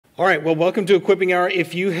All right, well, welcome to Equipping Hour.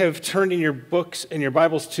 If you have turned in your books and your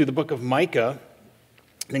Bibles to the book of Micah,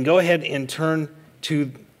 then go ahead and turn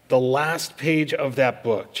to the last page of that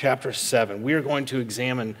book, chapter 7. We are going to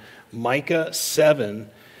examine Micah 7,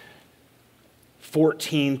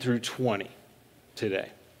 14 through 20 today.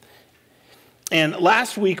 And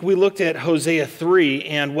last week we looked at Hosea 3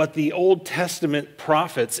 and what the Old Testament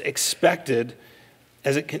prophets expected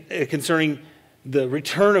concerning the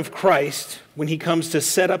return of Christ when he comes to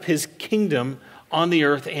set up his kingdom on the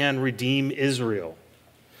earth and redeem Israel.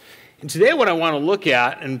 And today what I want to look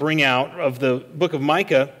at and bring out of the book of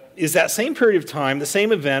Micah is that same period of time, the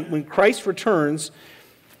same event when Christ returns,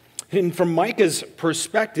 and from Micah's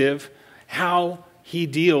perspective, how he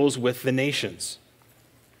deals with the nations.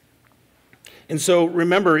 And so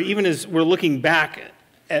remember, even as we're looking back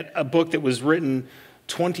at a book that was written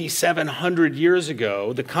 2,700 years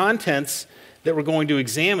ago, the contents that we're going to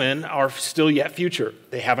examine are still yet future.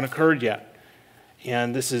 They haven't occurred yet.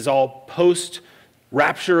 And this is all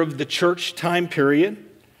post-rapture of the church time period.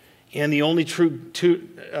 And the only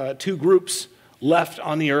two groups left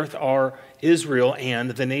on the earth are Israel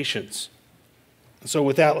and the nations. So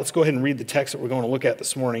with that, let's go ahead and read the text that we're going to look at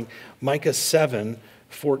this morning. Micah 7,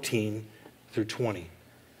 14 through 20.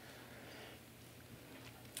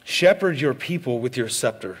 Shepherd your people with your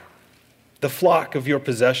scepter, the flock of your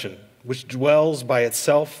possession, which dwells by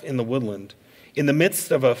itself in the woodland, in the midst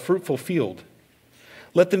of a fruitful field.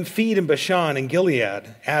 Let them feed in Bashan and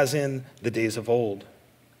Gilead, as in the days of old.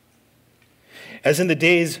 As in the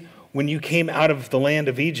days when you came out of the land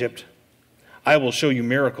of Egypt, I will show you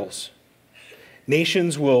miracles.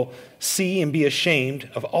 Nations will see and be ashamed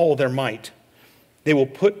of all their might. They will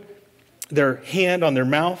put their hand on their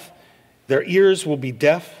mouth, their ears will be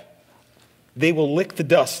deaf. They will lick the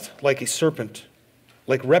dust like a serpent,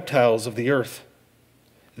 like reptiles of the earth.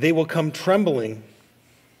 They will come trembling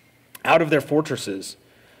out of their fortresses.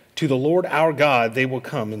 To the Lord our God they will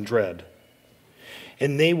come in dread,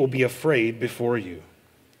 and they will be afraid before you.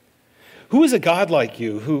 Who is a God like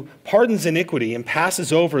you, who pardons iniquity and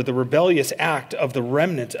passes over the rebellious act of the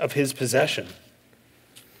remnant of his possession?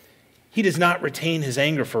 He does not retain his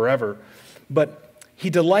anger forever, but he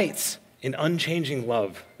delights in unchanging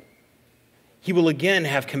love. He will again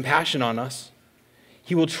have compassion on us.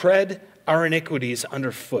 He will tread our iniquities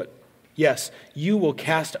underfoot. Yes, you will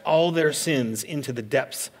cast all their sins into the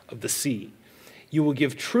depths of the sea. You will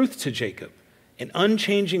give truth to Jacob and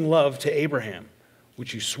unchanging love to Abraham,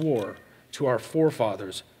 which you swore to our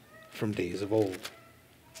forefathers from days of old.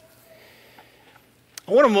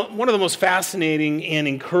 One of the most fascinating and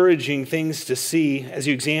encouraging things to see as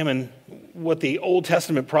you examine what the Old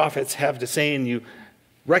Testament prophets have to say and you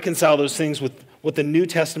reconcile those things with what the New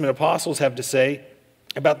Testament apostles have to say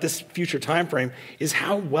about this future time frame is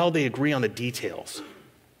how well they agree on the details.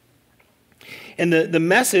 And the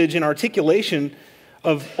message and articulation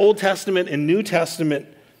of Old Testament and New Testament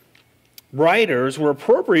writers were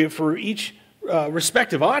appropriate for each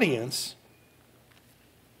respective audience,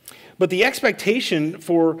 but the expectation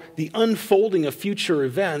for the unfolding of future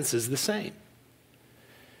events is the same.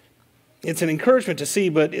 It's an encouragement to see,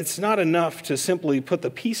 but it's not enough to simply put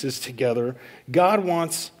the pieces together. God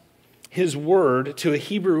wants his word to a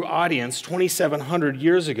Hebrew audience 2,700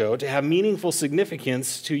 years ago to have meaningful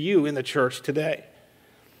significance to you in the church today.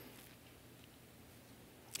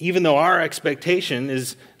 Even though our expectation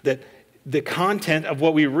is that the content of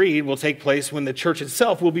what we read will take place when the church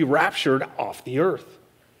itself will be raptured off the earth.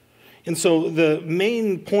 And so the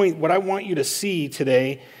main point, what I want you to see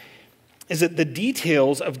today, is that the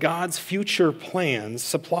details of God's future plans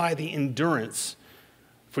supply the endurance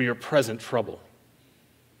for your present trouble.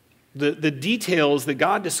 The details that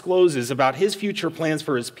God discloses about his future plans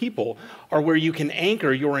for his people are where you can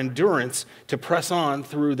anchor your endurance to press on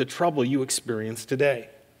through the trouble you experience today.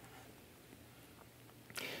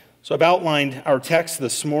 So I've outlined our text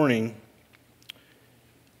this morning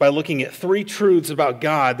by looking at three truths about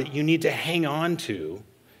God that you need to hang on to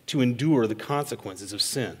endure the consequences of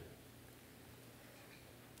sin.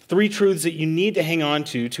 Three truths that you need to hang on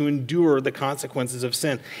to endure the consequences of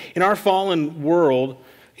sin. In our fallen world,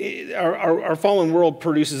 our fallen world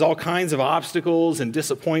produces all kinds of obstacles and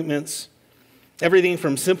disappointments, everything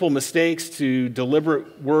from simple mistakes to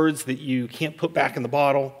deliberate words that you can't put back in the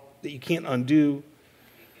bottle, that you can't undo.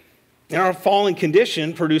 And our fallen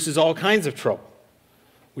condition produces all kinds of trouble.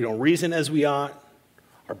 We don't reason as we ought.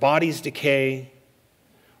 Our bodies decay.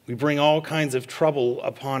 We bring all kinds of trouble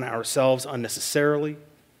upon ourselves unnecessarily.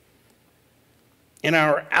 And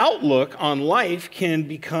our outlook on life can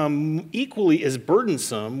become equally as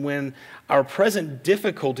burdensome when our present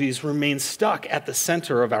difficulties remain stuck at the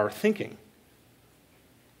center of our thinking.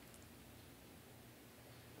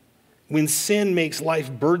 When sin makes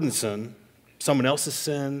life burdensome, someone else's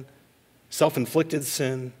sin, self-inflicted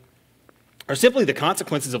sin, or simply the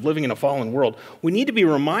consequences of living in a fallen world, we need to be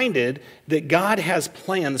reminded that God has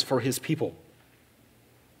plans for his people.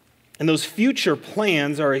 And those future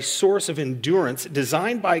plans are a source of endurance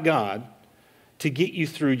designed by God to get you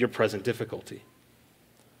through your present difficulty.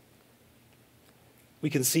 We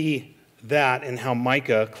can see that in how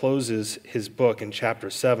Micah closes his book in chapter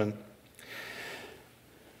 7.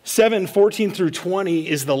 7:14 through 20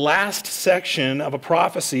 is the last section of a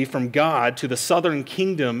prophecy from God to the southern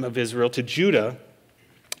kingdom of Israel, to Judah,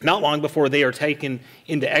 not long before they are taken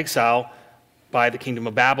into exile by the kingdom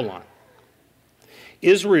of Babylon.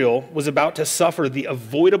 Israel was about to suffer the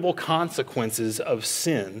avoidable consequences of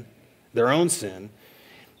sin, their own sin.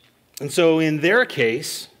 And so in their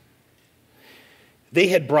case, they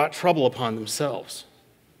had brought trouble upon themselves.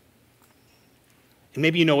 And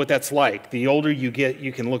maybe you know what that's like. The older you get,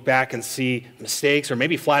 you can look back and see mistakes or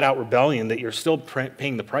maybe flat out rebellion that you're still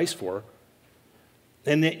paying the price for.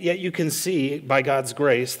 And yet you can see, by God's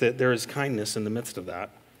grace, that there is kindness in the midst of that.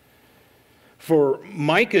 For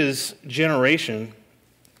Micah's generation,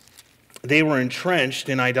 they were entrenched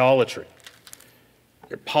in idolatry.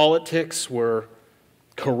 Their politics were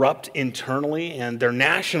corrupt internally, and their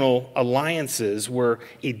national alliances were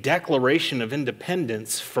a declaration of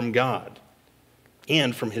independence from God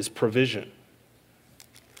and from his provision.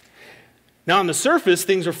 Now, on the surface,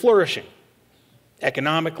 things are flourishing.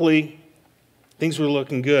 Economically, things were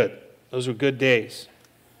looking good. Those were good days.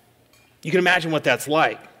 You can imagine what that's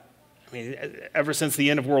like. I mean, ever since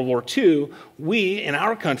the end of World War II, we in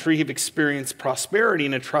our country have experienced prosperity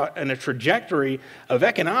and a trajectory of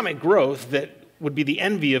economic growth that would be the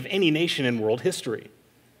envy of any nation in world history.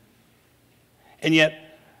 And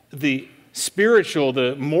yet, the spiritual,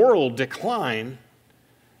 the moral decline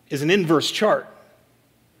is an inverse chart.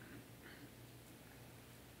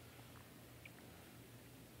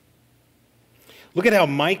 Look at how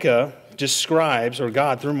Micah describes, or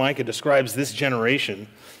God through Micah describes this generation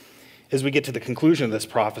as we get to the conclusion of this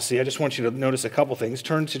prophecy. I just want you to notice a couple things.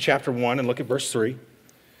 Turn to chapter 1 and look at verse 3.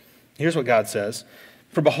 Here's what God says.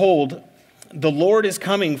 For behold, the Lord is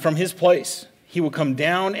coming from his place. He will come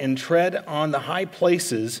down and tread on the high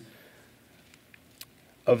places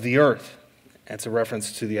of the earth. That's a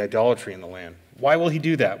reference to the idolatry in the land. Why will he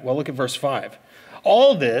do that? Well, look at verse 5.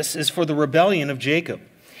 All this is for the rebellion of Jacob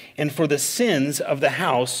and for the sins of the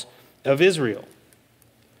house of Israel.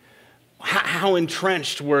 How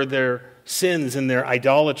entrenched were their sins and their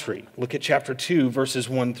idolatry? Look at chapter 2, verses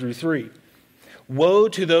 1 through 3. Woe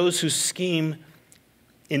to those who scheme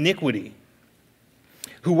iniquity,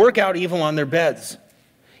 who work out evil on their beds.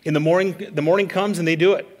 In the morning comes and they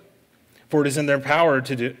do it, for it is in their power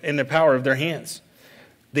to do, in the power of their hands.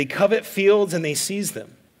 They covet fields and they seize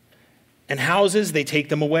them, and houses they take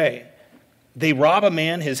them away. They rob a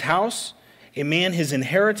man his house, a man his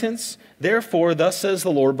inheritance. Therefore, thus says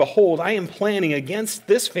the Lord, behold, I am planning against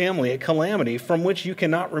this family a calamity from which you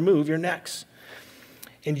cannot remove your necks.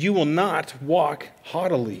 And you will not walk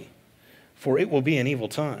haughtily, for it will be an evil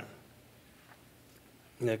time.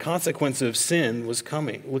 And the consequence of sin was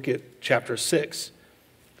coming. Look at chapter 6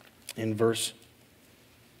 in verse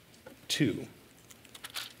 2.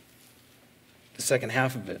 The second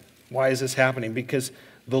half of it. Why is this happening? Because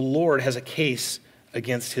the Lord has a case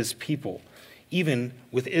against his people. Even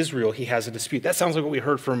with Israel, he has a dispute. That sounds like what we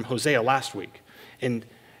heard from Hosea last week. And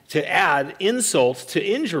to add insult to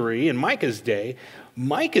injury in Micah's day,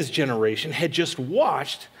 Micah's generation had just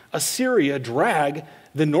watched Assyria drag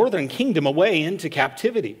the northern kingdom away into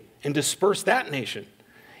captivity and disperse that nation.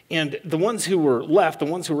 And the ones who were left, the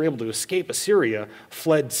ones who were able to escape Assyria,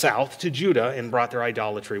 fled south to Judah and brought their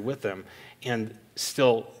idolatry with them. And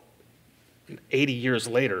still, 80 years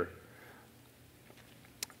later,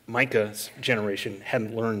 Micah's generation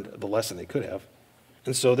hadn't learned the lesson they could have.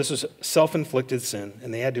 And so this was self-inflicted sin,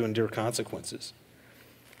 and they had to endure consequences.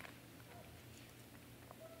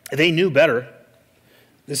 They knew better.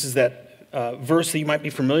 This is that verse that you might be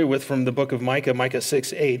familiar with from the book of Micah, Micah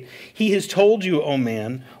 6:8. He has told you, O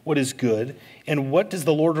man, what is good, and what does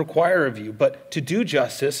the Lord require of you, but to do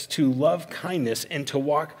justice, to love kindness, and to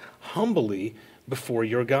walk humbly before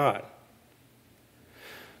your God.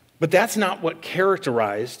 But that's not what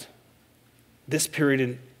characterized this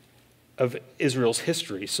period of Israel's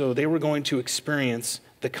history. So they were going to experience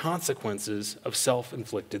the consequences of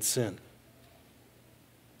self-inflicted sin.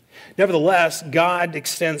 Nevertheless, God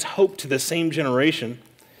extends hope to the same generation.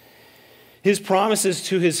 His promises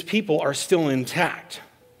to his people are still intact.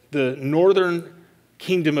 The northern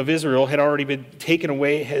kingdom of Israel had already been taken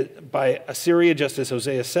away by Assyria, just as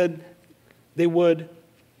Hosea said they would.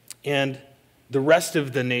 and the rest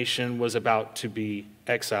of the nation was about to be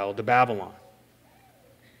exiled to Babylon.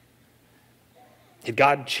 Had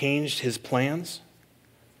God changed his plans?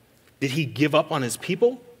 Did he give up on his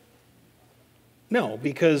people? No,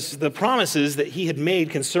 because the promises that he had made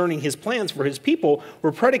concerning his plans for his people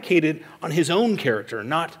were predicated on his own character,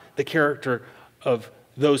 not the character of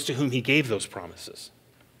those to whom he gave those promises.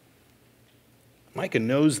 Micah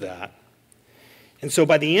knows that. And so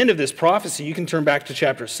by the end of this prophecy, you can turn back to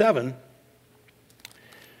chapter 7.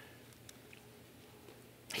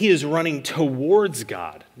 He is running towards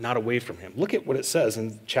God, not away from him. Look at what it says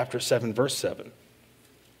in chapter 7, verse 7.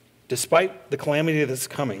 Despite the calamity that's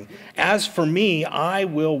coming, as for me, I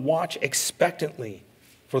will watch expectantly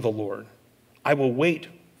for the Lord. I will wait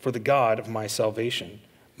for the God of my salvation.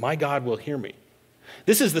 My God will hear me.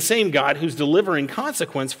 This is the same God who's delivering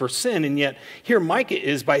consequence for sin, and yet here Micah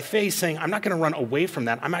is by faith saying, I'm not going to run away from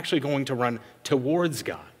that. I'm actually going to run towards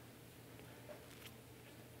God.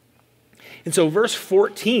 And so verse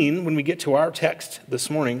 14, when we get to our text this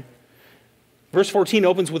morning, verse 14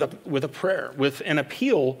 opens with a prayer, with an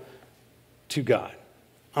appeal to God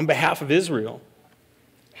on behalf of Israel.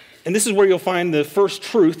 And this is where you'll find the first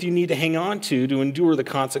truth you need to hang on to endure the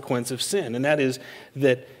consequence of sin, and that is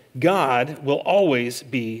that God will always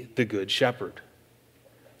be the good shepherd.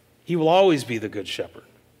 He will always be the good shepherd.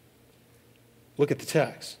 Look at the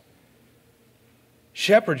text.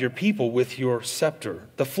 Shepherd your people with your scepter,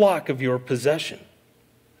 the flock of your possession.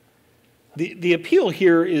 The appeal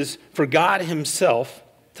here is for God himself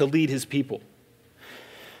to lead his people.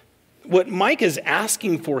 What Micah is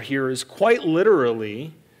asking for here is quite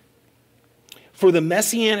literally for the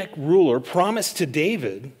messianic ruler promised to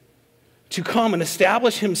David to come and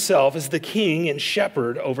establish himself as the king and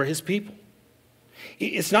shepherd over his people.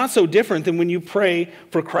 It's not so different than when you pray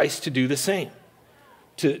for Christ to do the same,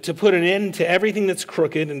 to put an end to everything that's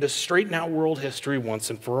crooked and to straighten out world history once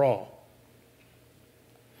and for all.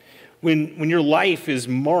 When your life is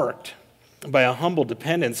marked by a humble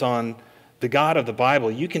dependence on the God of the Bible,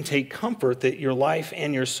 you can take comfort that your life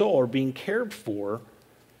and your soul are being cared for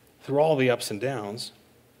through all the ups and downs.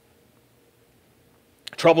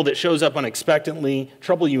 Trouble that shows up unexpectedly,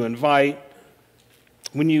 trouble you invite.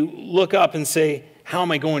 When you look up and say, how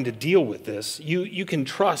am I going to deal with this? You can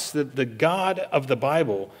trust that the God of the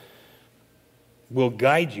Bible will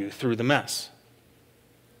guide you through the mess.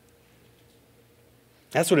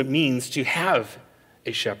 That's what it means to have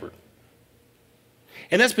a shepherd.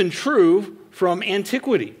 And that's been true from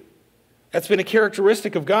antiquity. That's been a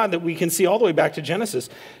characteristic of God that we can see all the way back to Genesis.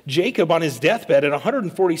 Jacob, on his deathbed at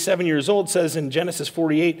 147 years old, says in Genesis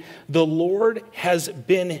 48, "The Lord has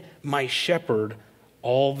been my shepherd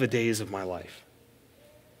all the days of my life."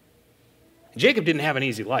 Jacob didn't have an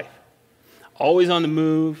easy life. Always on the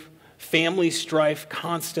move, family strife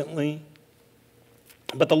constantly.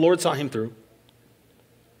 But the Lord saw him through.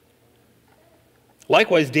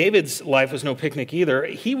 Likewise, David's life was no picnic either.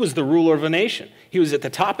 He was the ruler of a nation. He was at the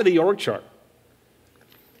top of the org chart.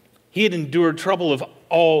 He had endured trouble of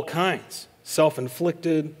all kinds,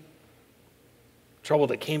 self-inflicted, trouble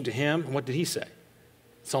that came to him. And what did he say?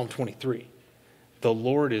 Psalm 23, "The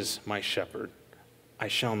Lord is my shepherd, I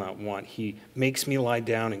shall not want. He makes me lie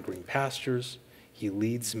down in green pastures. He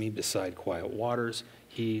leads me beside quiet waters.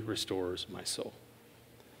 He restores my soul."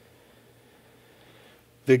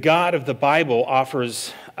 The God of the Bible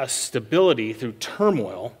offers a stability through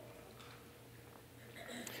turmoil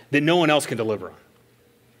that no one else can deliver on.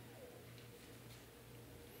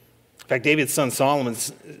 In fact, David's son Solomon,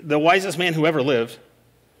 the wisest man who ever lived,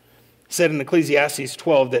 said in Ecclesiastes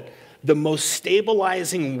 12 that the most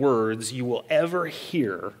stabilizing words you will ever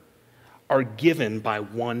hear are given by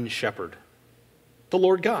one shepherd, the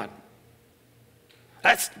Lord God.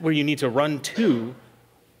 That's where you need to run to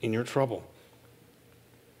in your trouble.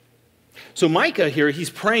 So Micah here, he's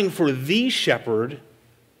praying for the shepherd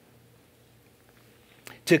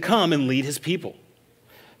to come and lead his people.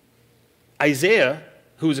 Isaiah,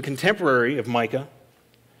 who is a contemporary of Micah,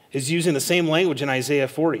 is using the same language in Isaiah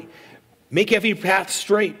 40. "Make every path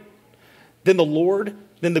straight. Then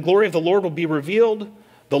the glory of the Lord will be revealed.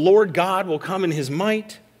 The Lord God will come in his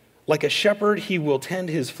might. Like a shepherd, he will tend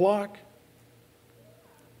his flock."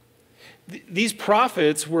 These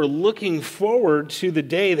prophets were looking forward to the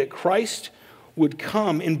day that Christ would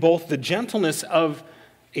come in both the gentleness of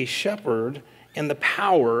a shepherd and the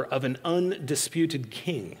power of an undisputed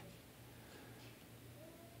king.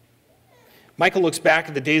 Micah looks back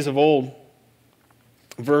at the days of old,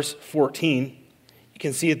 verse 14. You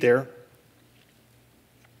can see it there.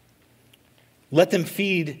 "Let them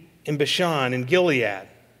feed in Bashan and Gilead."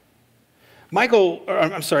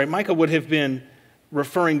 Micah would have been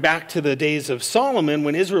referring back to the days of Solomon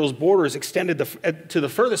when Israel's borders extended to the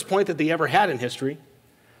furthest point that they ever had in history,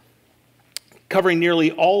 covering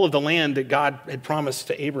nearly all of the land that God had promised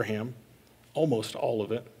to Abraham, almost all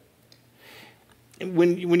of it. And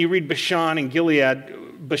when you read Bashan and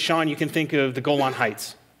Gilead, Bashan, you can think of the Golan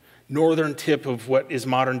Heights, northern tip of what is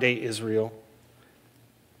modern-day Israel.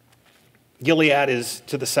 Gilead is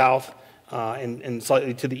to the south and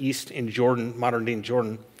slightly to the east in Jordan, modern-day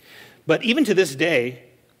Jordan. But even to this day,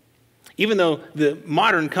 even though the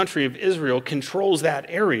modern country of Israel controls that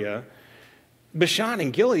area, Bashan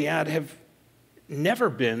and Gilead have never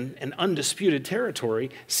been an undisputed territory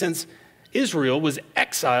since Israel was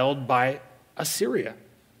exiled by Assyria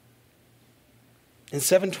in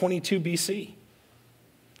 722 BC.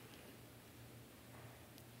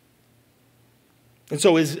 And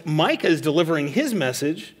so as Micah is delivering his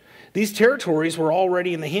message, these territories were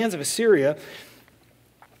already in the hands of Assyria.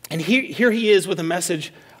 And here he is with a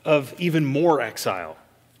message of even more exile.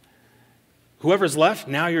 Whoever's left,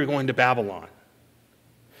 now you're going to Babylon.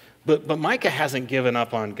 But Micah hasn't given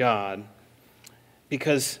up on God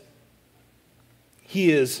because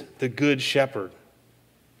he is the good shepherd.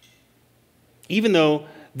 Even though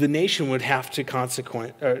the nation would have to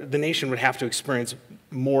experience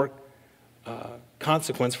more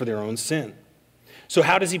consequence for their own sin. So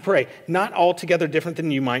how does he pray? Not altogether different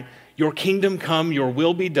than you might. Your kingdom come, your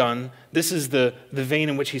will be done. This is the vein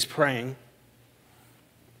in which he's praying.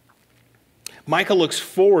 Micah looks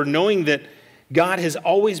forward, knowing that God has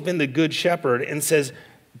always been the good shepherd, and says,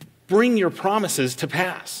 bring your promises to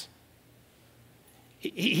pass.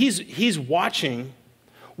 He's watching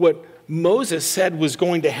what Moses said was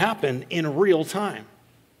going to happen in real time.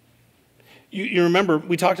 You remember,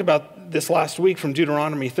 we talked about this last week from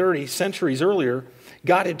Deuteronomy 30, centuries earlier.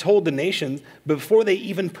 God had told the nation before they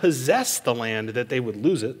even possessed the land that they would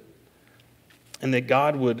lose it, and that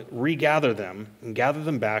God would regather them and gather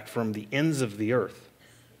them back from the ends of the earth.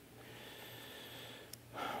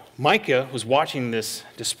 Micah was watching this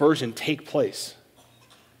dispersion take place.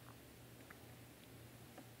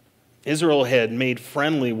 Israel had made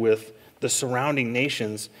friendly with the surrounding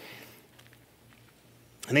nations,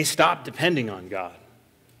 and they stopped depending on God.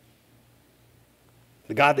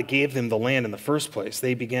 The God that gave them the land in the first place.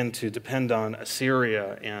 They began to depend on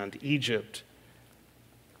Assyria and Egypt,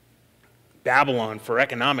 Babylon for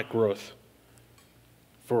economic growth,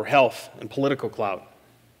 for health and political clout.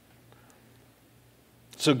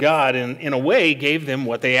 So God, in a way, gave them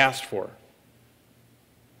what they asked for.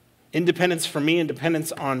 Independence for me,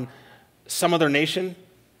 independence on some other nation,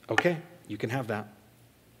 okay, you can have that.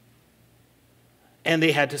 And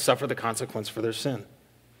they had to suffer the consequence for their sin.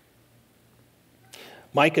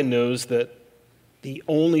 Micah knows that the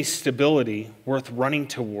only stability worth running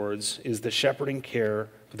towards is the shepherding care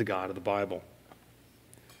of the God of the Bible.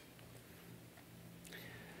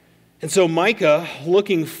 And so Micah,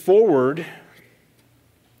 looking forward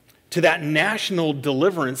to that national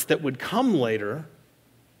deliverance that would come later,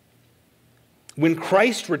 when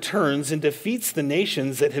Christ returns and defeats the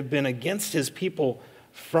nations that have been against his people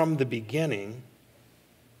from the beginning,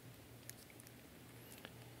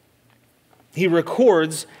 he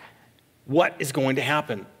records what is going to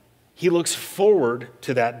happen. He looks forward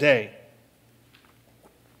to that day.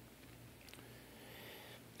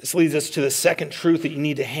 This leads us to the second truth that you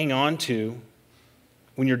need to hang on to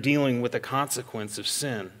when you're dealing with the consequence of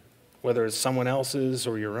sin, whether it's someone else's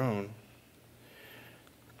or your own.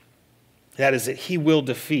 That is that he will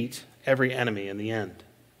defeat every enemy in the end.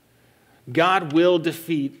 God will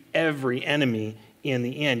defeat every enemy in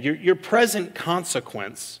the end. Your present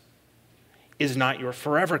consequence is not your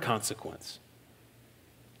forever consequence.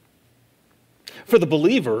 For the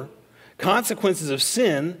believer, consequences of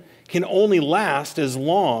sin can only last as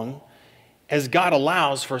long as God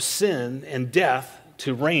allows for sin and death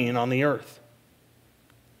to reign on the earth.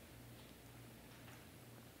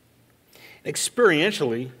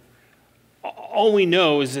 Experientially, all we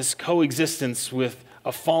know is this coexistence with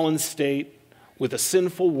a fallen state, with a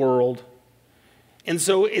sinful world. And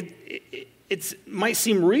so it might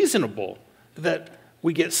seem reasonable that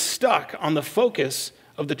we get stuck on the focus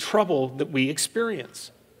of the trouble that we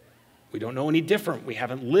experience. We don't know any different. We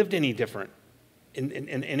haven't lived any different in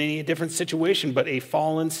any different situation, but a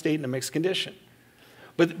fallen state in a mixed condition.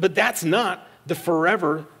 But that's not the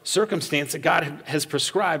forever circumstance that God has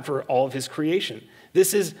prescribed for all of his creation.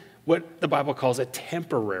 This is what the Bible calls a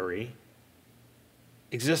temporary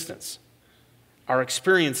existence. Our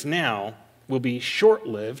experience now will be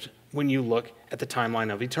short-lived when you look at the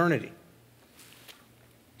timeline of eternity.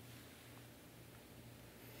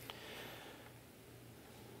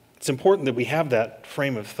 It's important that we have that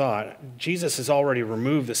frame of thought. Jesus has already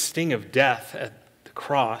removed the sting of death at the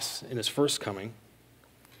cross in his first coming.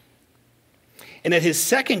 And at his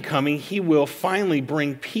second coming, he will finally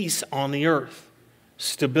bring peace on the earth,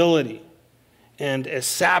 stability, and a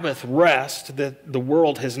Sabbath rest that the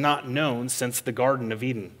world has not known since the Garden of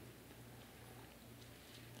Eden.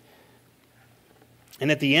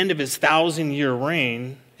 And at the end of his 1,000-year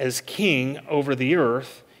reign as king over the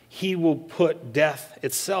earth, he will put death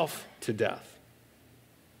itself to death.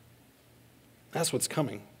 That's what's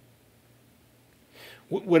coming.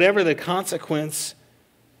 Whatever the consequence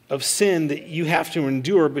of sin that you have to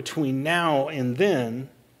endure between now and then,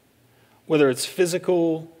 whether it's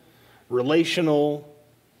physical, relational,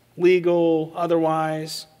 legal,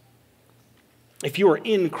 otherwise, if you are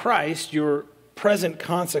in Christ, your present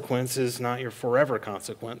consequence is not your forever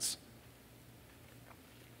consequence.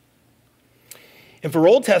 And for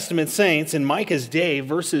Old Testament saints, in Micah's day,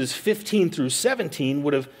 verses 15 through 17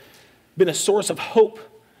 would have been a source of hope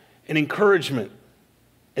and encouragement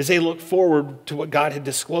as they looked forward to what God had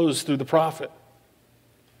disclosed through the prophet.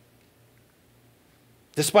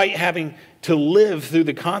 Despite having to live through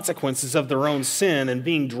the consequences of their own sin and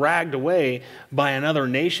being dragged away by another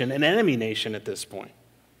nation, an enemy nation at this point.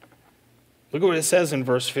 Look at what it says in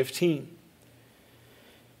verse 15.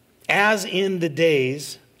 As in the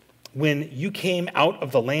days when you came out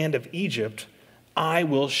of the land of Egypt, I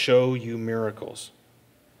will show you miracles.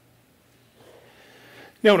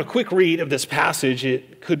 Now, in a quick read of this passage,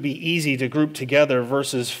 it could be easy to group together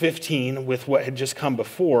verses 15 with what had just come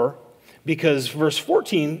before, because verse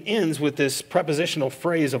 14 ends with this prepositional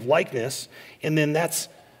phrase of likeness, and then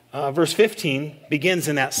verse 15 begins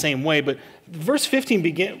in that same way. But verse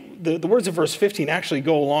 15 the words of verse 15 actually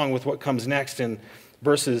go along with what comes next in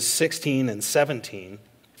verses 16 and 17.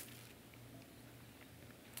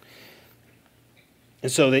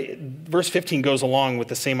 And so verse 15 goes along with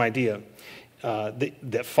the same idea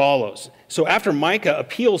that follows. So after Micah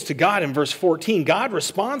appeals to God in verse 14, God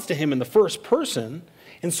responds to him in the first person.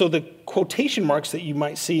 And so the quotation marks that you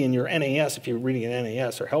might see in your NAS, if you're reading an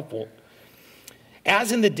NAS, are helpful.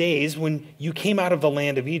 As in the days when you came out of the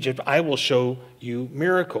land of Egypt, I will show you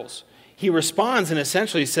miracles. He responds and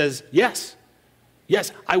essentially says, yes,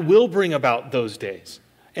 I will bring about those days.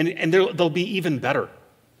 And they'll be even better.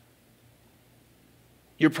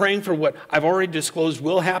 You're praying for what I've already disclosed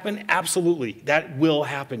will happen? Absolutely, that will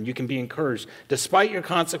happen. You can be encouraged. Despite your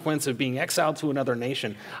consequence of being exiled to another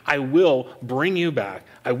nation, I will bring you back.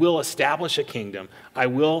 I will establish a kingdom. I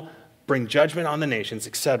will bring judgment on the nations,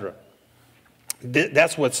 etc.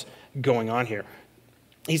 That's what's going on here.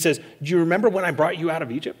 He says, do you remember when I brought you out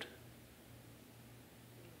of Egypt?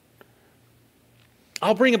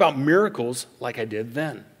 I'll bring about miracles like I did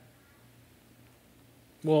then.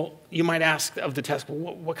 Well, you might ask of the text,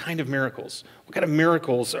 what kind of miracles? What kind of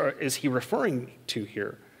miracles is he referring to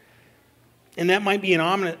here? And that might be an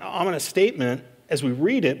ominous statement as we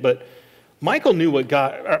read it, but Micah knew what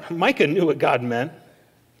God meant.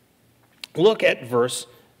 Look at verse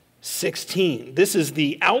 16. This is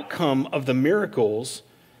the outcome of the miracles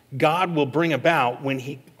God will bring about when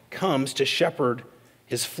he comes to shepherd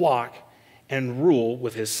his flock and rule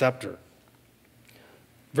with his scepter.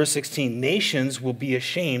 Verse 16, nations will be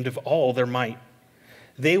ashamed of all their might.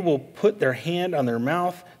 They will put their hand on their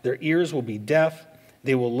mouth, their ears will be deaf,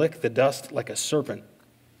 they will lick the dust like a serpent,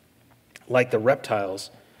 like the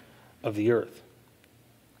reptiles of the earth.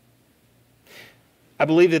 I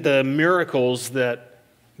believe that the miracles that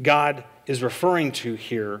God is referring to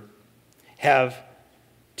here have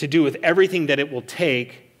to do with everything that it will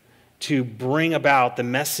take to bring about the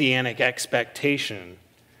messianic expectation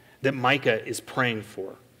that Micah is praying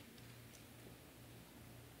for.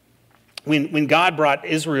 When God brought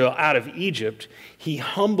Israel out of Egypt, he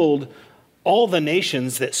humbled all the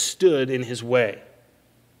nations that stood in his way.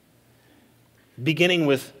 Beginning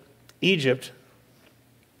with Egypt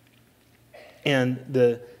and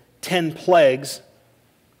the 10 plagues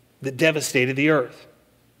that devastated the earth.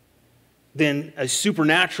 Then a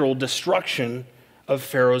supernatural destruction of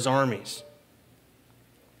Pharaoh's armies.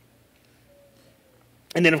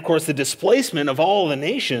 And then, of course, the displacement of all the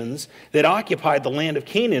nations that occupied the land of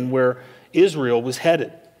Canaan where Israel was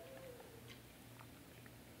headed.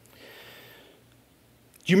 Do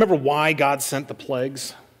you remember why God sent the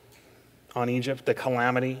plagues on Egypt? The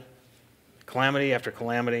calamity after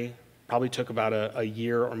calamity. Probably took about a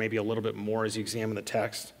year or maybe a little bit more as you examine the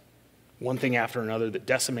text. One thing after another that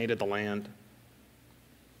decimated the land,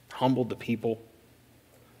 humbled the people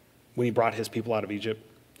when he brought his people out of Egypt.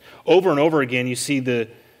 Over and over again, you see the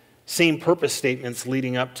same purpose statements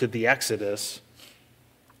leading up to the Exodus.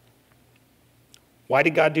 Why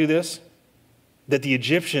did God do this? That the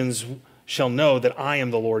Egyptians shall know that I am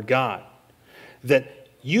the Lord God. That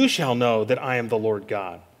you shall know that I am the Lord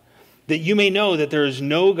God. That you may know that there is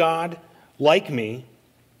no God like me.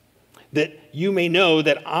 That you may know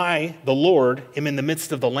that I, the Lord, am in the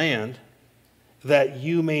midst of the land. That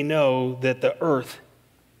you may know that the earth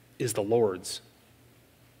is the Lord's.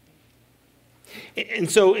 And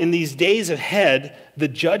so in these days ahead, the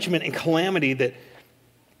judgment and calamity that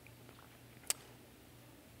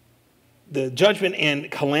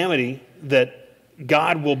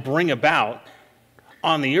God will bring about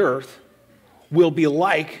on the earth will be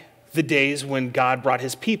like the days when God brought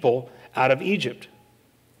his people out of Egypt.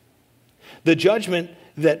 The judgment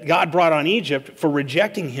that God brought on Egypt for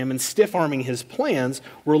rejecting him and stiff-arming his plans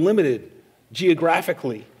were limited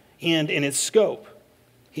geographically and in its scope.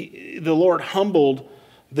 The Lord humbled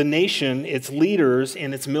the nation, its leaders,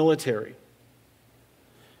 and its military.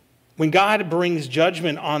 When God brings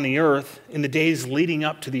judgment on the earth in the days leading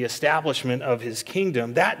up to the establishment of his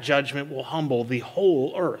kingdom, that judgment will humble the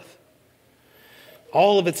whole earth.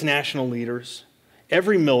 All of its national leaders,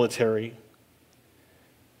 every military,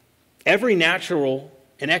 every natural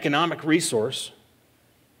and economic resource,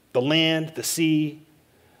 the land, the sea,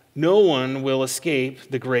 no one will escape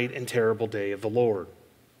the great and terrible day of the Lord.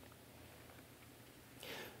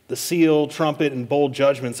 The seal, trumpet, and bold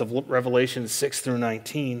judgments of Revelation 6 through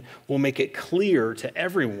 19 will make it clear to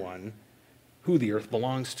everyone who the earth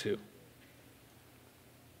belongs to.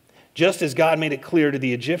 Just as God made it clear to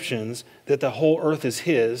the Egyptians that the whole earth is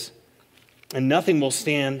his, and nothing will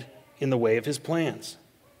stand in the way of his plans.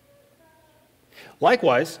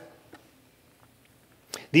 Likewise,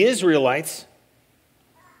 the Israelites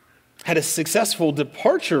had a successful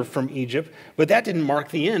departure from Egypt, but that didn't mark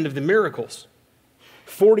the end of the miracles.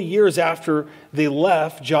 40 years after they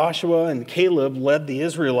left, Joshua and Caleb led the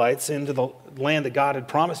Israelites into the land that God had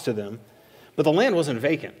promised to them, but the land wasn't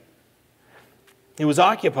vacant. It was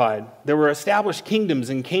occupied. There were established kingdoms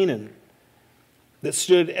in Canaan that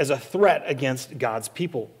stood as a threat against God's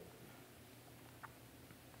people.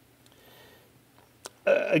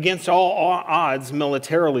 Against all odds,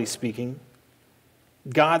 militarily speaking,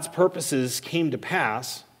 God's purposes came to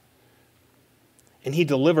pass, and he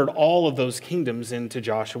delivered all of those kingdoms into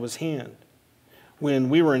Joshua's hand. When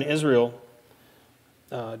we were in Israel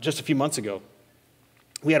just a few months ago,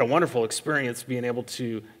 we had a wonderful experience being able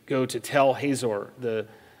to go to Tel Hazor,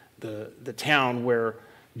 the town where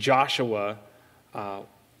Joshua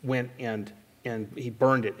went and he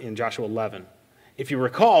burned it in Joshua 11. If you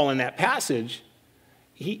recall in that passage,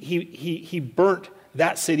 he burnt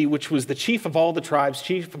that city, which was the chief of all the tribes,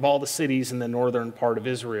 chief of all the cities in the northern part of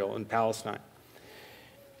Israel and Palestine.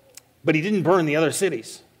 But he didn't burn the other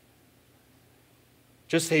cities,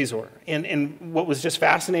 just Hazor. And what was just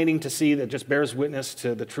fascinating to see that just bears witness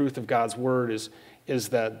to the truth of God's word is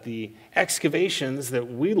that the excavations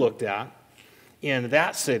that we looked at in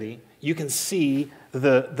that city, you can see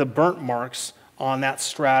the burnt marks on that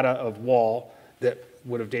strata of wall that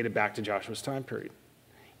would have dated back to Joshua's time period.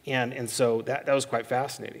 And so that was quite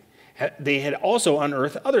fascinating. They had also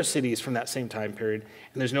unearthed other cities from that same time period,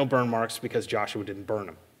 and there's no burn marks because Joshua didn't burn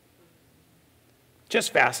them.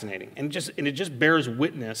 Just fascinating, and it just bears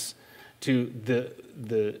witness to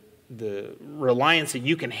the reliance that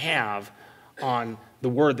you can have on the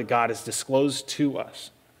word that God has disclosed to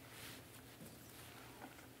us.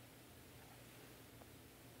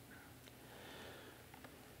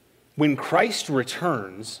 When Christ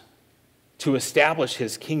returns to establish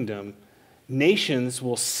his kingdom, nations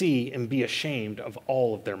will see and be ashamed of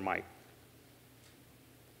all of their might.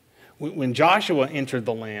 When Joshua entered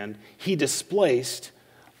the land, he displaced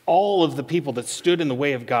all of the people that stood in the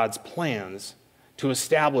way of God's plans to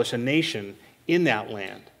establish a nation in that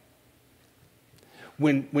land.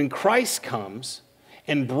 When Christ comes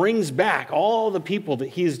and brings back all the people that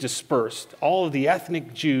he's dispersed, all of the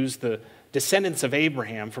ethnic Jews, the descendants of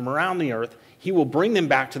Abraham from around the earth, he will bring them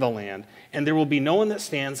back to the land, and there will be no one that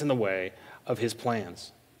stands in the way of his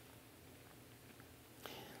plans.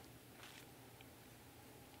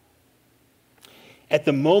 At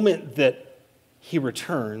the moment that he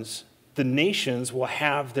returns, the nations will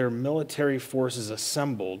have their military forces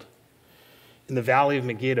assembled in the valley of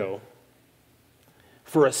Megiddo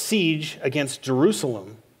for a siege against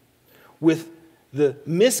Jerusalem with the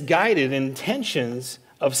misguided intentions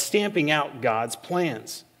of stamping out God's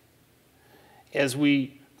plans. As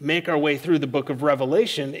we make our way through the book of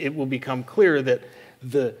Revelation, it will become clear that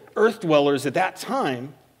the earth dwellers at that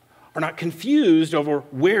time are not confused over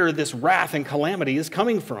where this wrath and calamity is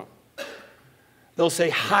coming from. They'll say,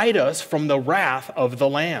 "Hide us from the wrath of the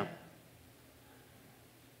Lamb."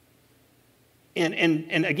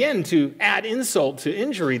 And again, to add insult to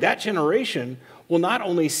injury, that generation will not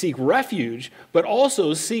only seek refuge, but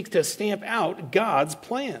also seek to stamp out God's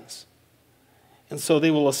plans. And so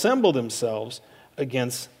they will assemble themselves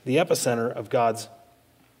against the epicenter of God's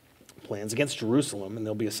plans, against Jerusalem, and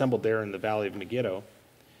they'll be assembled there in the valley of Megiddo.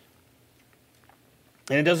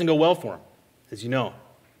 And it doesn't go well for them, as you know.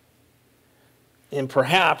 And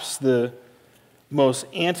perhaps the most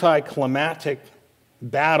anticlimactic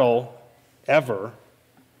battle ever,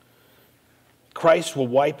 Christ will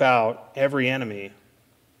wipe out every enemy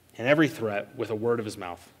and every threat with a word of his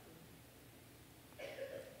mouth.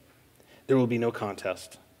 There will be no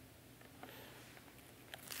contest.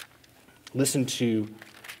 Listen to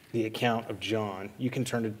the account of John. You can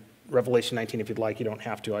turn to Revelation 19 if you'd like. You don't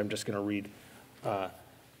have to. I'm just going to read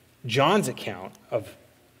John's account of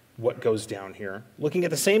what goes down here, looking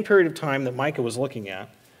at the same period of time that Micah was looking at.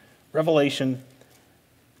 Revelation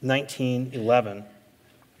 19:11.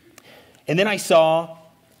 And then I saw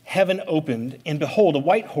heaven opened, and behold, a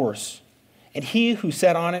white horse, and he who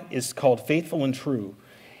sat on it is called Faithful and True,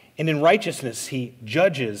 and in righteousness he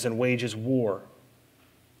judges and wages war.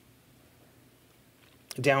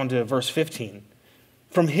 Down to verse 15.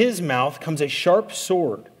 From his mouth comes a sharp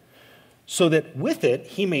sword, so that with it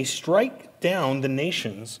he may strike down the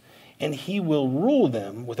nations, and he will rule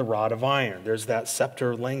them with a rod of iron. There's that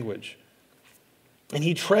scepter language. And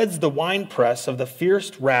he treads the winepress of the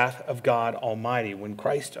fierce wrath of God Almighty. When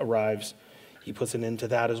Christ arrives, he puts an end to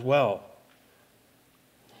that as well.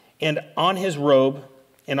 And on his robe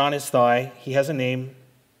and on his thigh, he has a name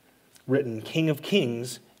written, King of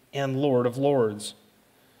Kings and Lord of Lords.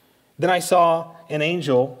 Then I saw an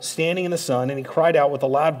angel standing in the sun, and he cried out with a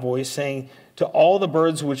loud voice, saying to all the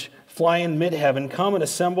birds which fly in mid-heaven, come and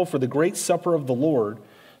assemble for the great supper of the Lord,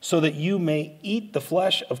 so that you may eat the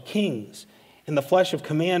flesh of kings, and the flesh of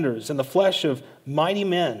commanders, and the flesh of mighty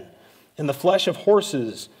men, and the flesh of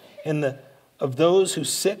horses, and of those who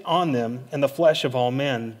sit on them, and the flesh of all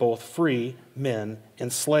men, both free men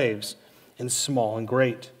and slaves, and small and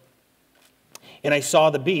great. And I saw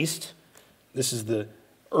the beast, this is the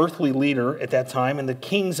earthly leader at that time, and the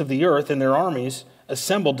kings of the earth and their armies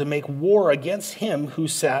assembled to make war against him who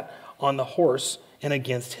sat on the horse and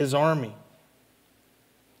against his army.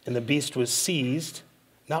 And the beast was seized.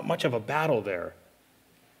 Not much of a battle there.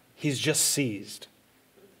 He's just seized.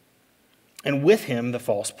 And with him the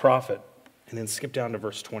false prophet. And then skip down to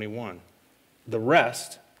verse 21. The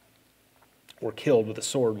rest were killed with a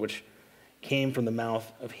sword which came from the mouth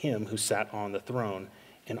of him who sat on the throne,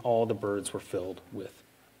 and all the birds were filled with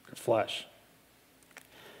their flesh.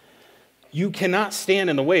 You cannot stand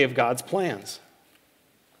in the way of God's plans,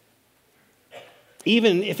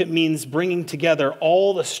 even if it means bringing together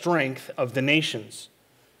all the strength of the nations.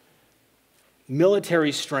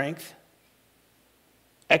 Military strength,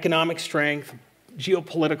 economic strength,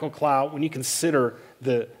 geopolitical clout. When you consider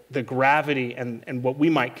the gravity and what we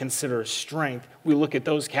might consider strength, we look at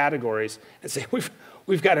those categories and say,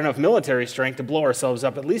 we've got enough military strength to blow ourselves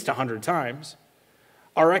up at least 100 times.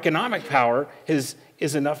 Our economic power is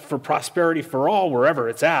enough for prosperity for all wherever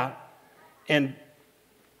it's at. And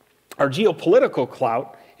our geopolitical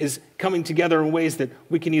clout is coming together in ways that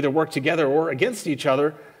we can either work together or against each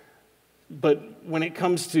other. But when it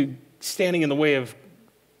comes to standing in the way of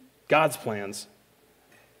God's plans,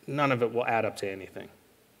 none of it will add up to anything.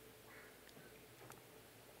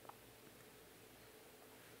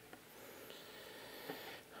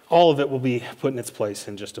 All of it will be put in its place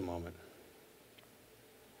in just a moment.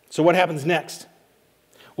 So what happens next?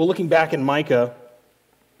 Well, looking back in Micah,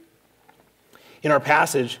 in our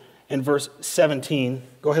passage in verse 17,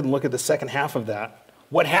 go ahead and look at the second half of that.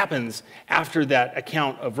 What happens after that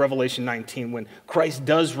account of Revelation 19 when Christ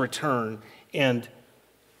does return and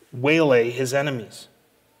waylay his enemies?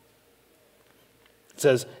 It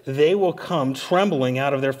says, they will come trembling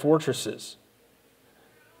out of their fortresses.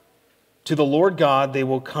 To the Lord God they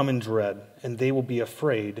will come in dread, and they will be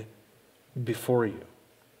afraid before you.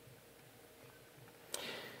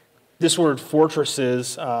 This word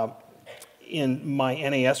fortresses, in my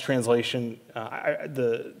NAS translation,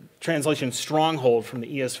 the translation stronghold from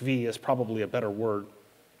the ESV is probably a better word.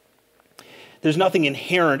 There's nothing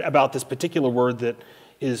inherent about this particular word that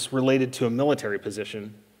is related to a military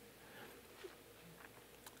position.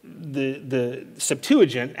 The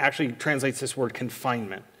Septuagint actually translates this word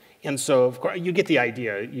confinement. And so, of course, you get the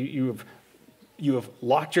idea. You have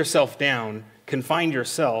locked yourself down, confined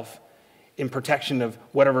yourself in protection of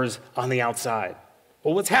whatever's on the outside.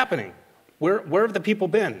 Well, what's happening? Where have the people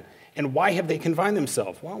been? And why have they confined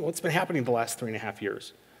themselves? Well, what's been happening the last 3.5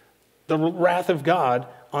 years? The wrath of God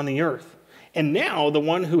on the earth. And now the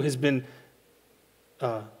one who has been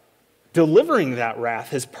delivering that wrath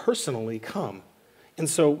has personally come. And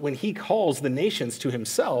so when he calls the nations to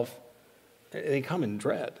himself, they come in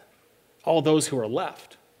dread. All those who are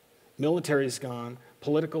left. Military is gone,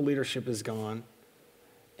 political leadership is gone,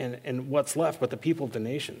 and what's left but the people of the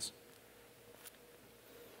nations.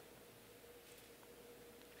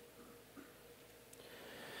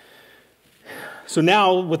 So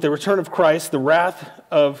now, with the return of Christ, the wrath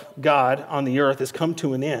of God on the earth has come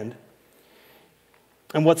to an end.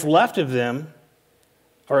 And what's left of them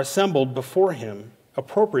are assembled before him,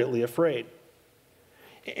 appropriately afraid.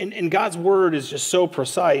 And God's word is just so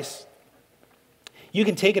precise. You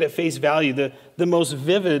can take it at face value. The most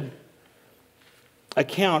vivid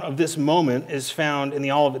account of this moment is found in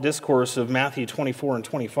the Olivet Discourse of Matthew 24 and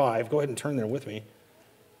 25. Go ahead and turn there with me.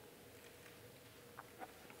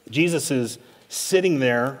 Jesus is sitting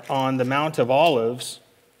there on the Mount of Olives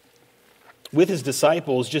with his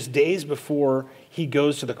disciples just days before he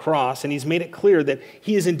goes to the cross, and he's made it clear that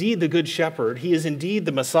he is indeed the Good Shepherd. He is indeed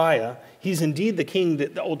the Messiah. He's indeed the king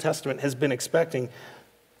that the Old Testament has been expecting,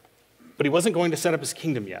 but he wasn't going to set up his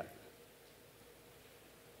kingdom yet.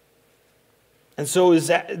 And so his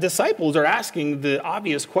disciples are asking the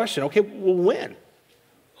obvious question, okay, well, when?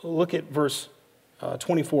 Look at verse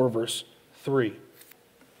 24, verse 3.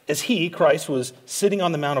 As he, Christ, was sitting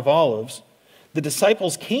on the Mount of Olives, the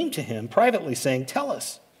disciples came to him privately saying, "Tell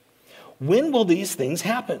us, when will these things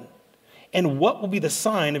happen? And what will be the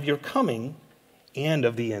sign of your coming and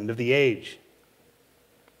of the end of the age?"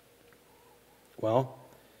 Well,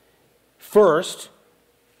 first,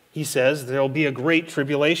 he says, there will be a great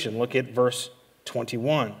tribulation. Look at verse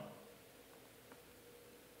 21.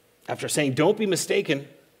 After saying, don't be mistaken,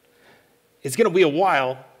 it's going to be a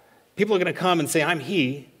while. People are going to come and say, I'm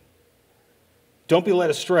he. Don't be led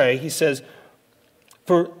astray. He says,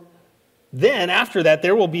 for then after that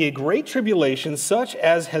there will be a great tribulation such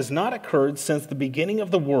as has not occurred since the beginning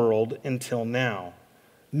of the world until now,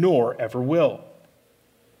 nor ever will.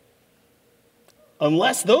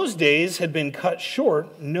 Unless those days had been cut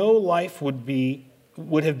short, no life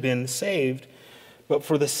would have been saved. But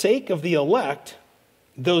for the sake of the elect,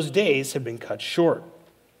 those days have been cut short.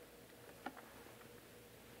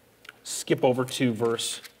 Skip over to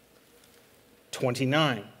verse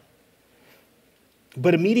 29.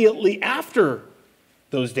 But immediately after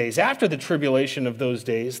those days, after the tribulation of those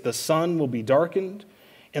days, the sun will be darkened,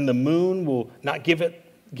 and the moon will not give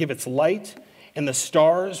its light, and the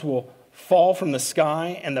stars will fall from the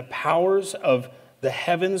sky, and the powers of the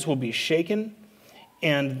heavens will be shaken.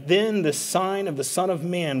 And then the sign of the Son of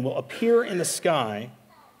Man will appear in the sky,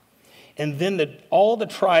 and then all the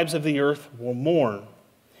tribes of the earth will mourn,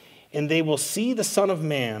 and they will see the Son of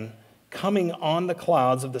Man coming on the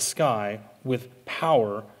clouds of the sky with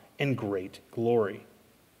power and great glory.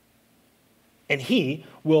 And he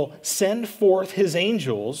will send forth his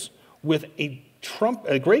angels with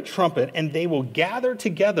a great trumpet, and they will gather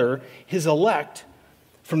together his elect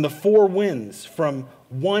from the four winds, from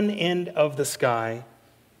one end of the sky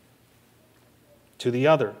to the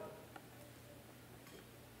other.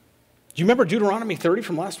 Do you remember Deuteronomy 30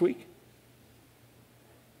 from last week?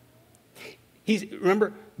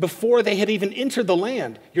 Remember, before they had even entered the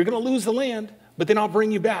land, you're going to lose the land, but then I'll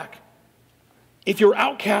bring you back. If your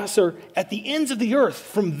outcasts are at the ends of the earth,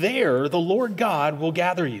 from there the Lord God will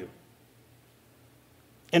gather you.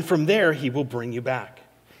 And from there he will bring you back.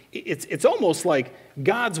 It's almost like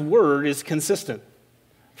God's word is consistent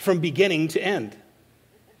from beginning to end.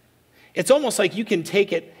 It's almost like you can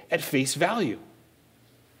take it at face value.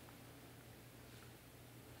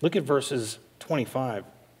 Look at verses 25,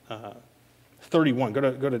 31.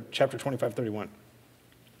 Go to chapter 25, 31.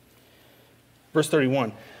 Verse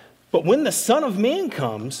 31. But when the Son of Man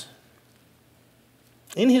comes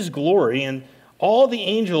in his glory and all the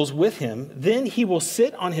angels with him, then he will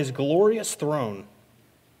sit on his glorious throne.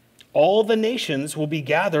 All the nations will be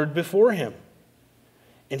gathered before him,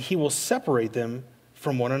 and he will separate them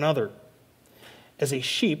from one another. As a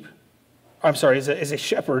shepherd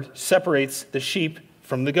separates the sheep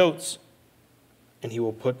from the goats, and he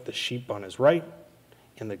will put the sheep on his right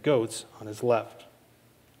and the goats on his left.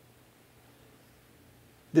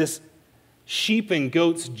 This sheep and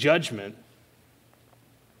goats judgment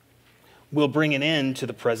will bring an end to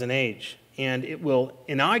the present age, and it will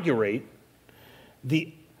inaugurate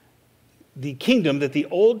the kingdom that the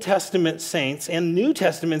Old Testament saints and New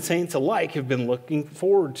Testament saints alike have been looking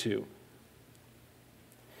forward to.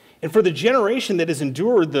 And for the generation that has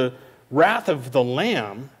endured the wrath of the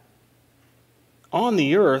Lamb on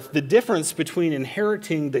the earth, the difference between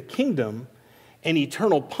inheriting the kingdom and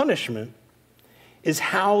eternal punishment is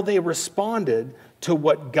how they responded to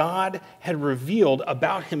what God had revealed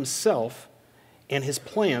about himself and his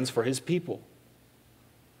plans for his people.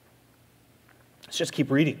 Let's just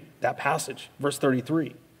keep reading that passage, verse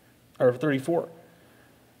 33 or 34.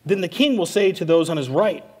 Then the king will say to those on his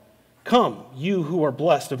right, "Come, you who are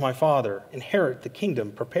blessed of my Father, inherit the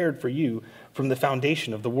kingdom prepared for you from the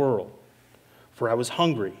foundation of the world. For I was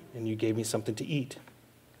hungry, and you gave me something to eat.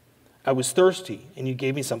 I was thirsty, and you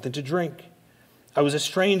gave me something to drink. I was a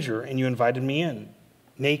stranger, and you invited me in.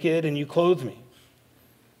 Naked, and you clothed me.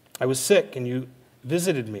 I was sick, and you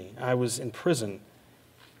visited me. I was in prison,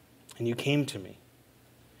 and you came to me."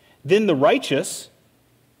 Then the righteous,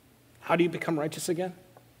 how do you become righteous again?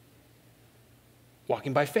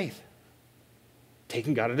 Walking by faith,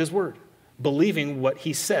 taking God at his word, believing what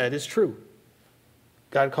he said is true.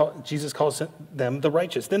 Jesus calls them the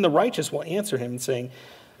righteous. Then the righteous will answer him saying,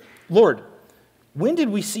 "Lord, when did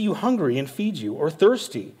we see you hungry and feed you, or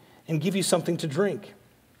thirsty and give you something to drink?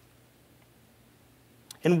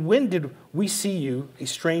 And when did we see you a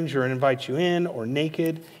stranger and invite you in, or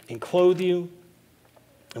naked and clothe you?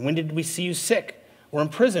 And when did we see you sick or in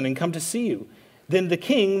prison and come to see you?" Then the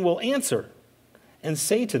king will answer and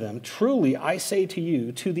say to them, "Truly I say to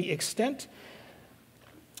you, to the extent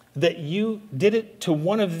that you did it to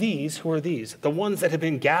one of these," who are these? The ones that have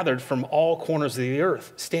been gathered from all corners of the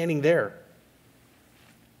earth, standing there.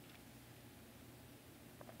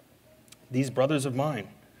 "These brothers of mine,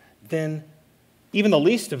 then even the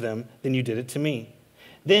least of them, then you did it to me."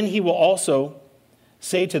 Then he will also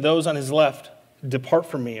say to those on his left, "Depart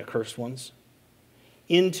from me, accursed ones,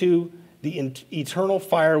 into the eternal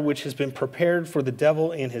fire which has been prepared for the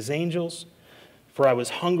devil and his angels. For I was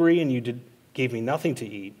hungry, and you gave me nothing to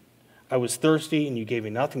eat. I was thirsty, and you gave me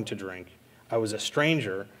nothing to drink. I was a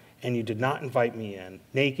stranger, and you did not invite me in.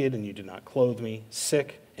 Naked, and you did not clothe me.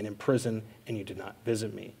 Sick and in prison, and you did not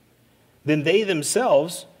visit me." Then they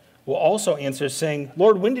themselves will also answer, saying,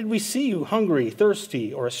 "Lord, when did we see you hungry,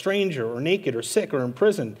 thirsty, or a stranger, or naked, or sick, or in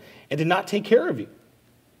prison, and did not take care of you?"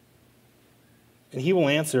 And he will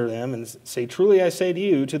answer them and say, "Truly I say to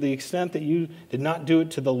you, to the extent that you did not do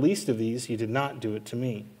it to the least of these, you did not do it to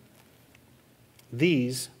me."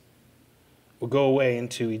 These will go away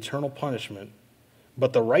into eternal punishment,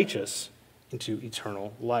 but the righteous into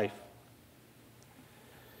eternal life.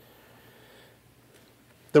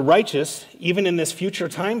 The righteous, even in this future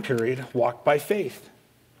time period, walk by faith.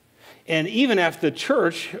 And even after the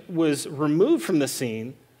church was removed from the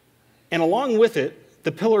scene, and along with it,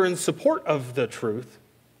 the pillar and support of the truth,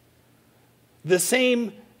 the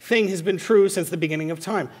same thing has been true since the beginning of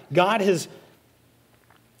time. God has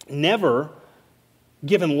never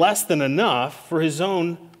given less than enough for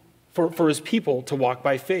his people to walk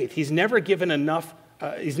by faith. He's never given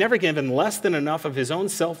less than enough of his own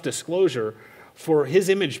self-disclosure for his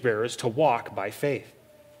image bearers to walk by faith.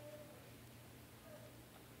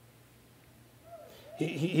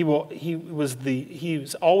 He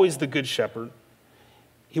was always the good shepherd.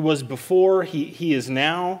 He was before, he is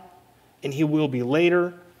now, and he will be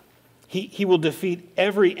later. He will defeat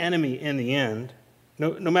every enemy in the end,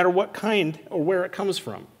 no matter what kind or where it comes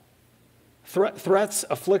from. Threats,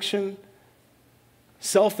 affliction,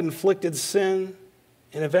 self-inflicted sin,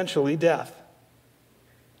 and eventually death.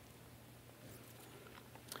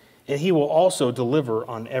 And he will also deliver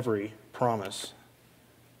on every promise.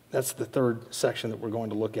 That's the third section that we're going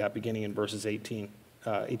to look at, beginning in verses 18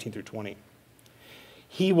 through 20.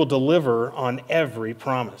 He will deliver on every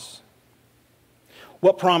promise.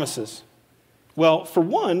 What promises? Well, for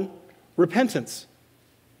one, repentance.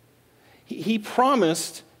 He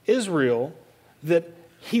promised Israel that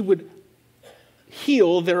he would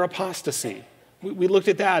heal their apostasy. We looked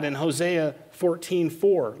at that in Hosea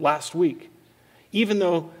 14:4 last week. Even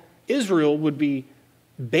though Israel would be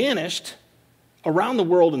banished around the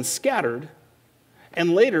world and scattered,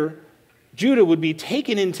 and later Judah would be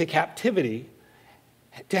taken into captivity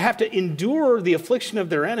to have to endure the affliction of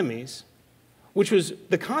their enemies, which was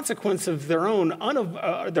the consequence of their own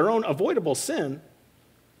avoidable sin,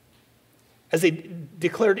 as they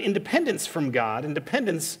declared independence from God and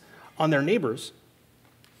dependence on their neighbors.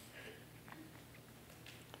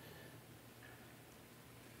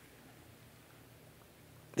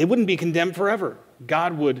 They wouldn't be condemned forever.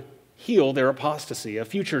 God would heal their apostasy, a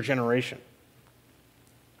future generation.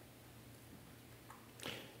 Do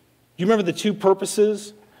you remember the two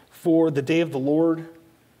purposes for the day of the Lord,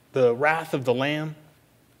 the wrath of the Lamb?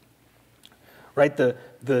 Right? The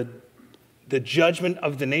judgment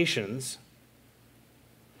of the nations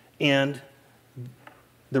and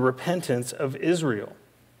the repentance of Israel.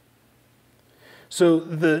 So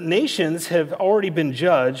the nations have already been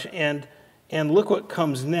judged, and look what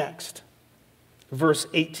comes next. verse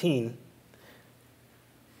 18,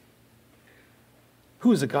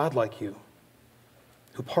 who is a God like you,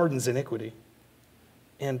 who pardons iniquity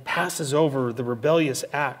and passes over the rebellious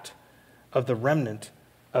act of the remnant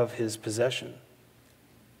of his possession?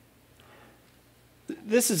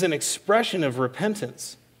 This is an expression of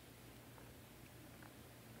repentance.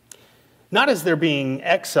 Not as they're being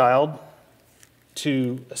exiled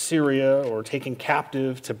to Assyria or taken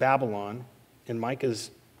captive to Babylon. In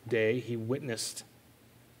Micah's day, he witnessed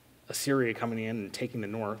Assyria coming in and taking the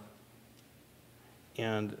north,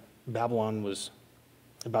 and Babylon was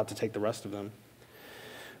about to take the rest of them.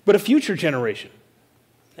 But a future generation,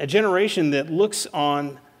 a generation that looks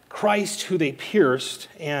on Christ who they pierced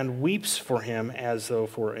and weeps for him as though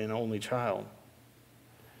for an only child.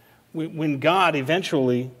 When God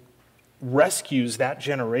eventually rescues that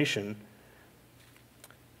generation,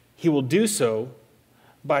 he will do so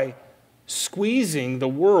by squeezing the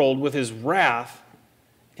world with his wrath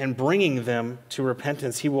and bringing them to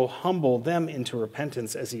repentance. He will humble them into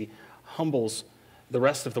repentance as he humbles the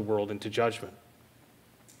rest of the world into judgment.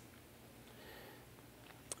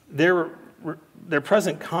 Their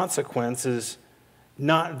present consequence is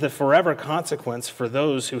not the forever consequence for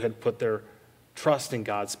those who had put their trust in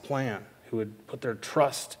God's plan, who had put their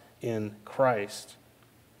trust in Christ.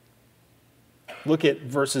 Look at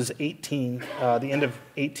verses 18, the end of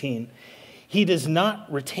 18. He does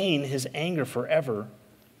not retain his anger forever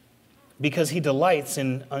because he delights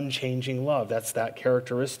in unchanging love. That's that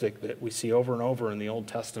characteristic that we see over and over in the Old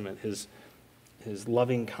Testament, his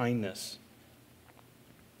loving kindness.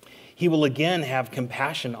 He will again have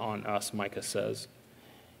compassion on us, Micah says.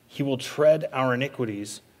 He will tread our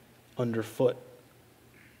iniquities underfoot.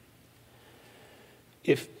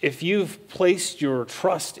 If you've placed your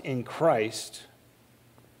trust in Christ,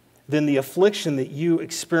 then the affliction that you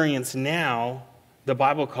experience now, the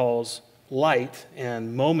Bible calls light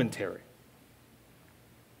and momentary.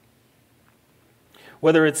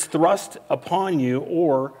 Whether it's thrust upon you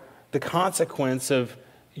or the consequence of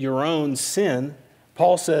your own sin,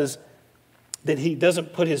 Paul says that he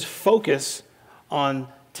doesn't put his focus on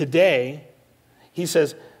today. He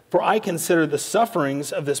says, "For I consider the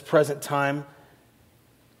sufferings of this present time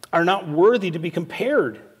are not worthy to be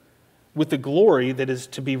compared with the glory that is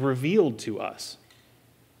to be revealed to us."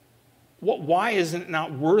 Why is it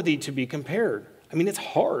not worthy to be compared? I mean, it's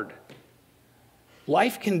hard.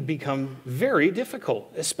 Life can become very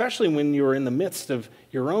difficult, especially when you're in the midst of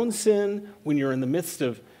your own sin, when you're in the midst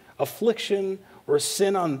of affliction or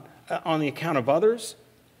sin on the account of others.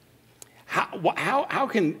 How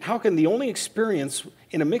can the only experience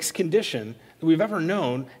in a mixed condition that we've ever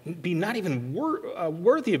known be not even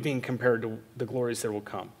worthy of being compared to the glories that will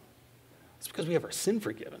come? It's because we have our sin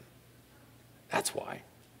forgiven. That's why.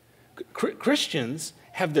 Christians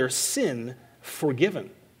have their sin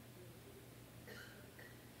forgiven.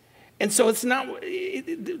 And so it's not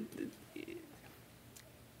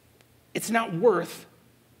worth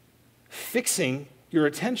fixing your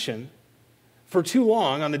attention for too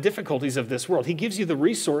long on the difficulties of this world. He gives you the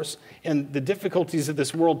resource and the difficulties of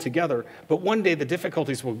this world together, but one day the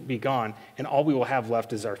difficulties will be gone, and all we will have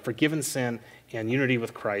left is our forgiven sin and unity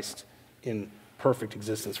with Christ in perfect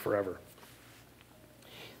existence forever.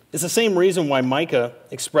 It's the same reason why Micah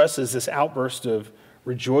expresses this outburst of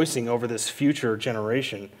rejoicing over this future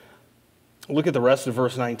generation. Look at the rest of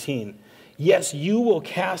verse 19. "Yes, you will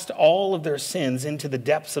cast all of their sins into the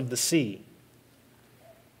depths of the sea."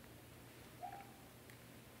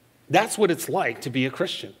 That's what it's like to be a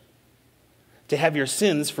Christian, to have your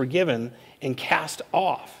sins forgiven and cast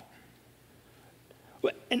off.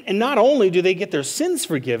 And not only do they get their sins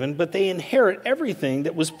forgiven, but they inherit everything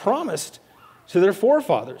that was promised to their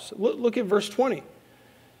forefathers. Look at verse 20.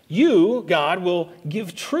 "You, God, will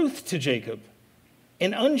give truth to Jacob,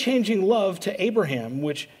 and unchanging love to Abraham,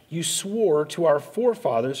 which you swore to our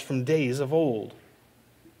forefathers from days of old."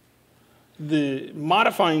 The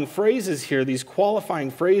modifying phrases here, these qualifying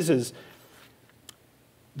phrases,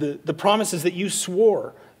 the promises that you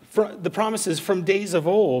swore, the promises from days of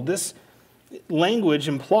old, this language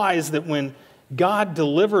implies that when God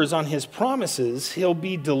delivers on his promises, he'll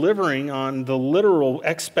be delivering on the literal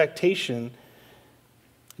expectation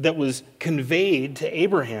that was conveyed to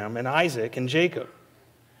Abraham and Isaac and Jacob.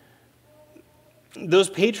 Those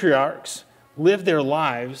patriarchs lived their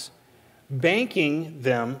lives banking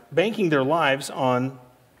their lives on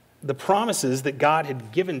the promises that God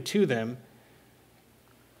had given to them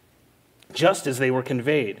just as they were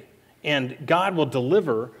conveyed. And God will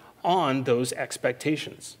deliver on those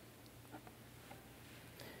expectations.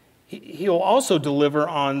 He'll also deliver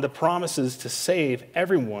on the promises to save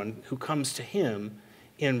everyone who comes to him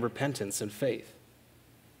in repentance and faith.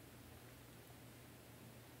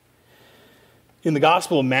 In the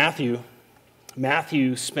Gospel of Matthew,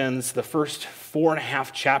 Matthew spends the first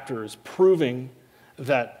 4.5 chapters proving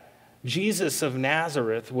that Jesus of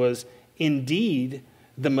Nazareth was indeed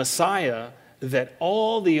the Messiah that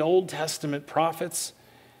all the Old Testament prophets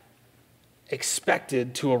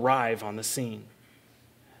expected to arrive on the scene.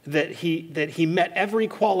 That he met every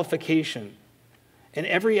qualification and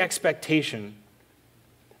every expectation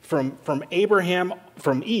from Abraham,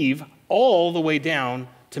 from Eve, all the way down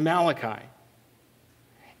to Malachi.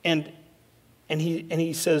 And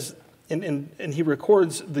he says, and he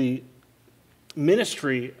records the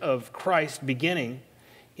ministry of Christ beginning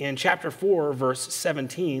in chapter 4, verse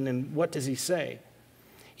 17. And what does he say?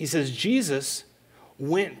 He says, Jesus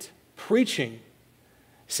went preaching,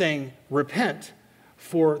 saying, repent,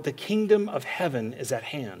 for the kingdom of heaven is at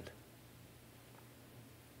hand.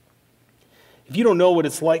 If you don't know what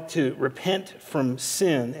it's like to repent from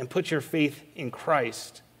sin and put your faith in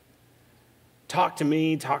Christ, talk to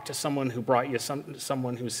me, talk to someone who brought you,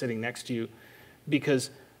 someone who's sitting next to you, because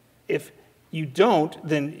if you don't,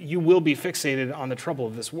 then you will be fixated on the trouble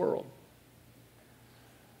of this world.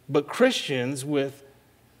 But Christians with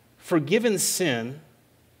forgiven sin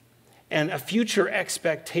and a future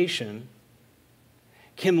expectation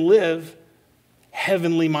can live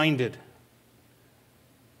heavenly minded.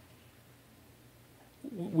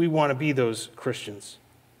 We want to be those Christians.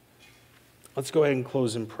 Let's go ahead and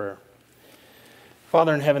close in prayer.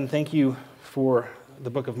 Father in heaven, thank you for the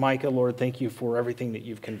book of Micah, Lord. Thank you for everything that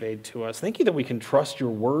you've conveyed to us. Thank you that we can trust your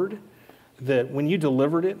word, that when you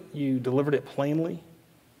delivered it plainly,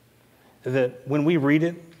 that when we read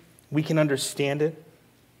it, we can understand it.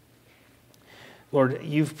 Lord,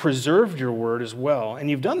 you've preserved your word as well, and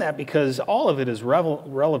you've done that because all of it is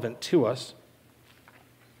relevant to us.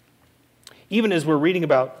 Even as we're reading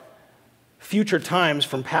about future times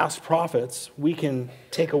from past prophets, we can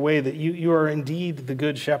take away that you are indeed the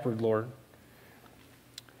good shepherd, Lord,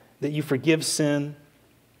 that you forgive sin,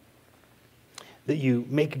 that you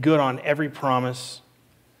make good on every promise,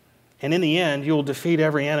 and in the end, you'll defeat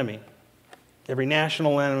every enemy, every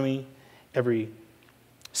national enemy, every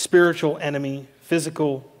spiritual enemy,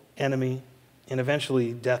 physical enemy, and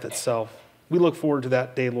eventually death itself. We look forward to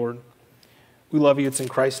that day, Lord. We love you. It's in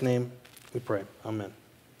Christ's name we pray. Amen.